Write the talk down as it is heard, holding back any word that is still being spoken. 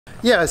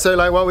Yeah, so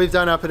like what we've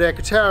done up at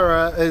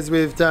Akatara is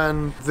we've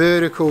done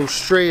vertical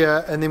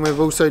stria and then we've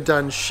also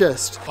done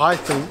schist. I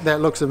think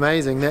that looks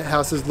amazing. That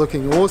house is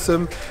looking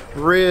awesome,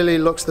 really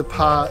looks the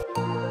part.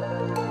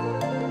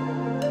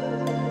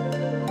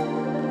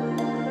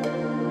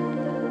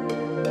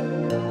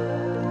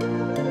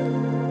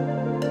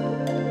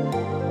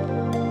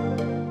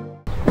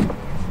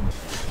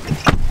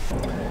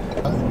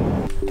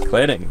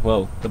 Cladding.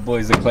 Well, the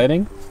boys are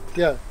cladding.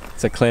 Yeah.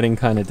 It's a cladding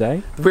kind of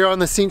day. We're on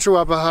the Central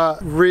Upper Hutt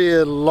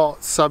rear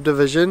lot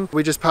subdivision.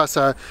 We just passed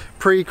our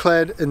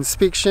pre-clad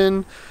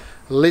inspection.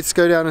 Let's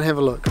go down and have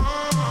a look.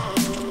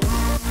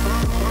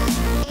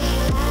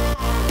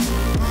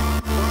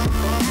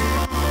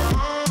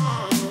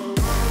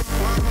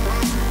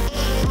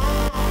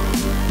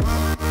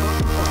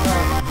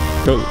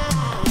 Cool.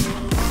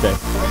 Stay.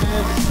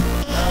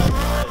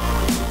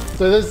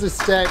 So this is a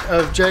stack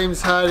of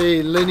James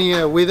Hardie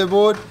linear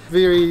weatherboard,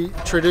 very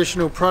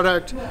traditional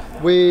product.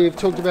 We've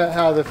talked about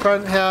how the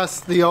front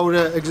house, the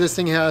older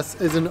existing house,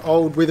 is an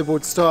old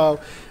weatherboard style,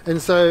 and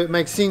so it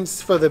makes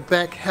sense for the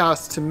back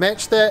house to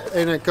match that,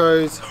 and it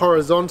goes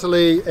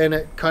horizontally and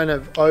it kind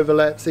of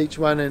overlaps each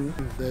one, and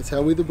that's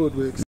how weatherboard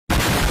works.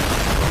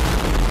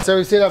 So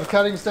we set up a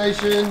cutting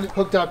station,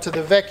 hooked up to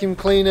the vacuum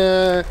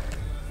cleaner.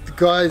 The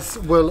guys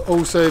will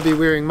also be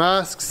wearing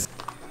masks.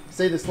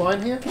 See this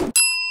line here?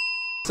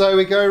 So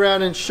we go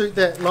around and shoot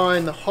that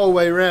line the whole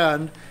way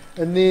around,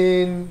 and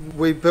then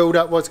we build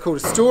up what's called a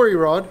story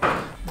rod.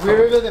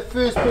 Wherever the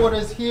first board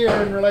is here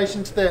in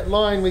relation to that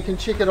line, we can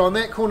check it on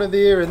that corner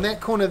there and that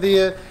corner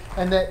there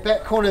and that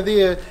back corner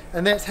there,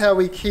 and that's how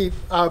we keep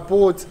our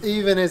boards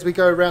even as we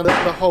go around the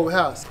whole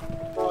house.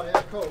 Oh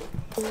yeah, cool.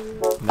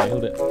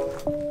 Nailed it.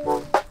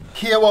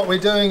 Here what we're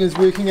doing is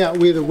working out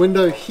where the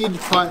window head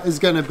height is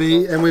going to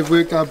be, and we've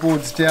worked our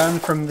boards down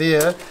from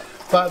there.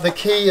 But the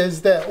key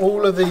is that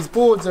all of these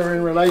boards are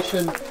in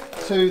relation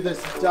to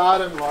this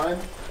datum line,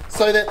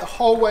 so that the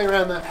whole way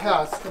around the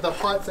house, the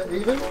heights are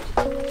even.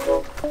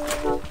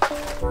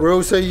 We're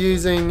also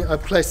using a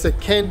plastic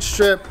cant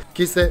strip,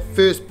 gets that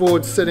first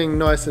board sitting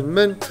nice and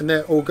mint, and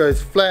that all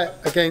goes flat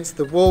against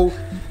the wall,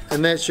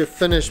 and that's your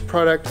finished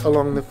product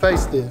along the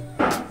face there.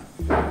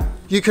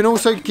 You can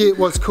also get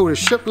what's called a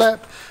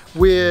shiplap,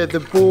 where the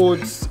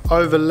boards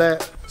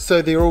overlap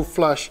so they're all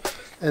flush.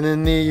 And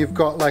then there you've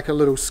got like a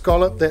little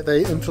scallop that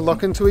they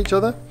interlock into each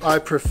other. I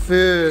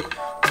prefer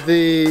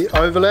the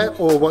overlap,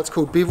 or what's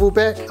called bevel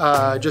back,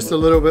 just a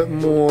little bit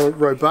more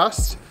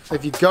robust.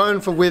 If you're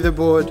going for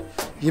weatherboard,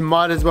 you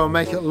might as well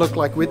make it look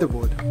like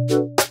weatherboard.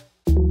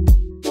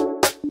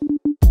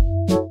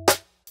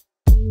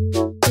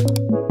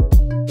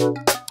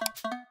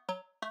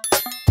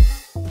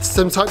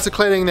 Some types of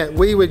cladding that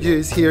we would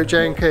use here at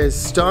J&K is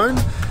stone,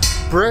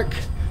 brick.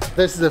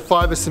 This is a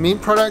fibre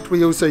cement product.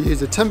 We also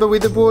use a timber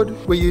weatherboard.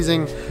 We're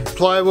using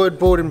plywood,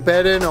 board and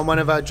batten on one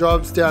of our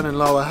jobs down in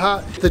Lower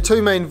Hutt. The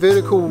two main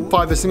vertical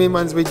fibre cement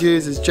ones we'd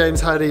use is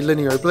James Hardie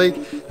linear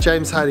oblique,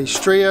 James Hardie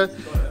stria,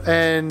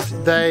 and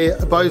they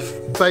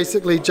both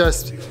basically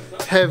just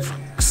have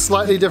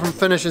slightly different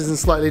finishes and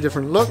slightly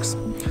different looks.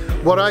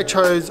 What I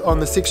chose on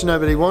the section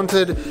nobody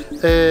wanted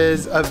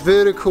is a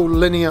vertical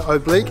linear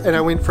oblique, and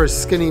I went for a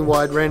skinny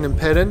wide random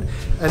pattern.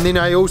 And then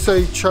I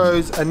also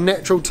chose a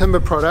natural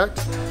timber product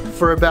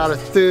for about a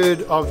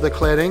third of the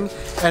cladding,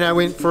 and I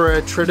went for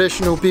a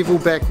traditional bevel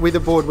back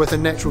weatherboard with a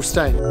natural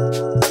stain.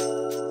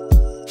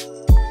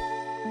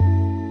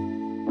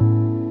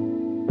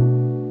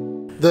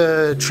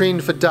 The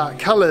trend for dark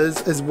colours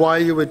is why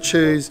you would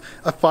choose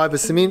a fibre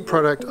cement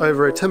product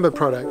over a timber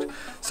product.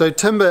 So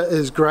timber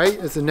is great,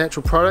 it's a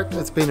natural product,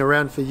 it's been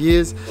around for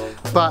years,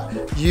 but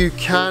you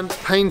can't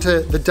paint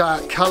it the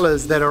dark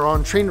colours that are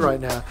on trend right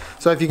now.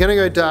 So if you're going to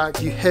go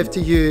dark, you have to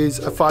use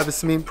a fibre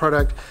cement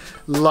product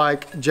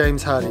like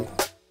James Hardie.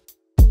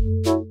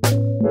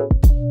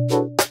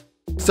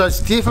 So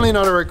it's definitely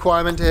not a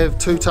requirement to have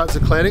two types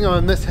of cladding.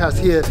 On this house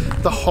here,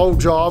 the whole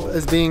job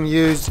is being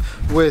used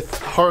with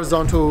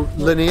horizontal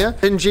linear.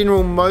 In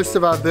general, most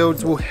of our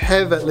builds will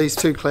have at least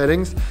two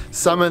claddings,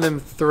 some of them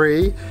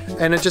three,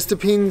 and it just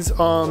depends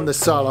on the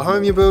style of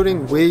home you're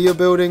building, where you're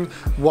building,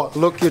 what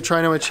look you're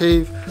trying to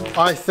achieve.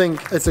 I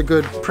think it's a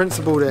good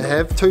principle to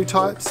have two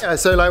types.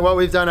 So like what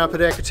we've done up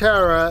at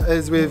Akatara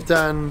is we've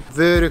done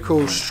vertical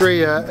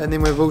stria, and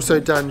then we've also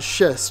done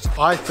schist.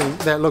 I think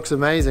that looks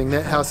amazing.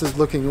 That house is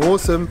looking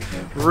awesome.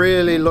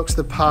 Really looks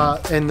the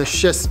part, and the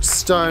schist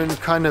stone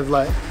kind of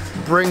like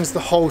brings the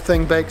whole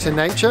thing back to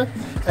nature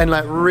and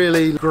like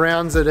really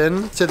grounds it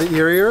in to the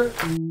area.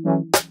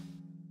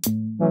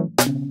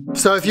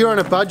 So if you're on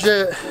a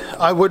budget,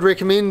 I would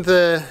recommend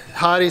the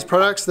Hardie's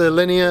products, the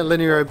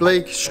linear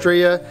oblique,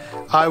 stria.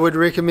 I would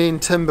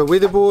recommend timber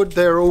weatherboard.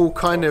 They're all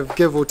kind of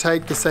give or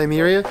take the same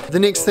area. The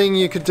next thing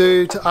you could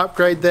do to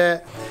upgrade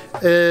that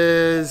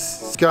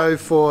is go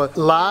for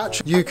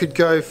larch. You could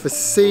go for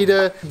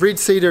cedar. Red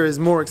cedar is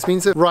more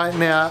expensive. Right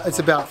now it's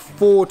about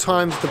 4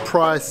 times the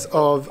price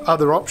of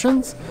other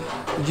options.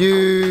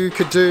 You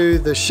could do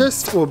the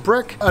schist or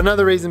brick.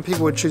 Another reason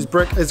people would choose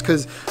brick is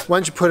because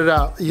once you put it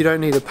up, you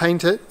don't need to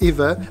paint it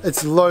ever.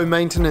 It's low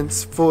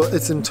maintenance for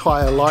its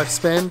entire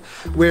lifespan,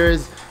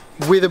 whereas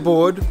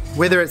weatherboard,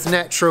 whether it's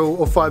natural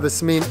or fibre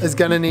cement, is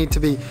going to need to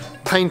be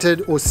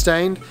painted or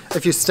stained.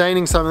 If you're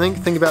staining something,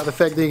 think about the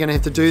fact that you're going to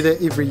have to do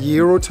that every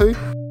year or 2.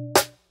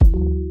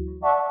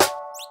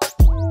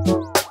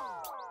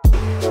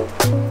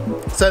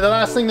 So the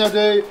last thing they'll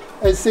do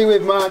is see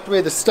we've marked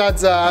where the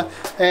studs are,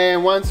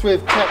 and once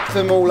we've capped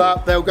them all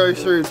up, they'll go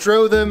through,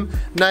 drill them,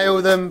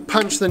 nail them,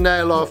 punch the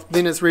nail off,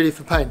 then it's ready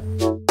for paint.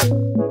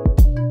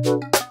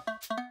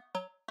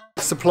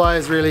 Supply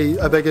is really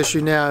a big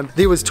issue now.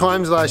 There was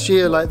times last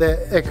year, like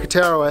that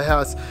Akataroa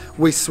house,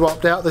 we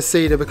swapped out the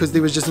cedar because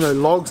there was just no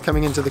logs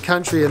coming into the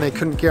country and they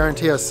couldn't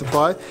guarantee us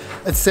supply.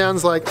 It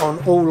sounds like on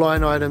all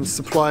line items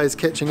supply is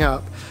catching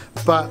up,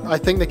 but I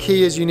think the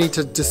key is you need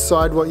to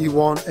decide what you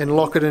want and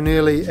lock it in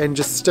early and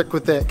just stick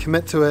with that,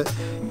 commit to it,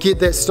 get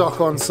that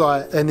stock on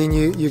site, and then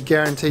you're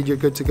guaranteed you're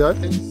good to go.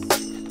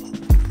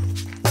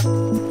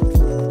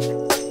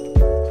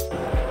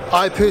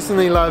 I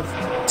personally love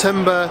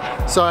timber,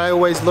 so I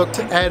always look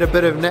to add a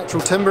bit of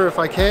natural timber if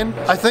I can.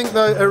 I think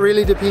though it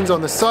really depends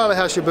on the style of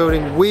house you're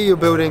building, where you're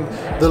building,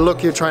 the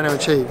look you're trying to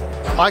achieve.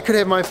 I could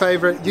have my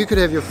favourite, you could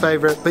have your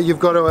favourite, but you've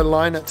got to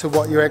align it to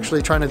what you're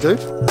actually trying to do.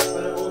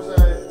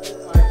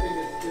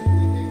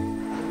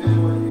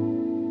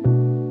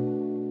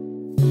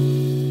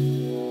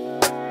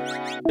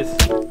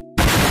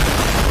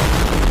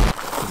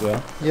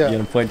 Well, yeah. You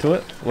gonna point to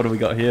it? What do we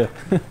got here?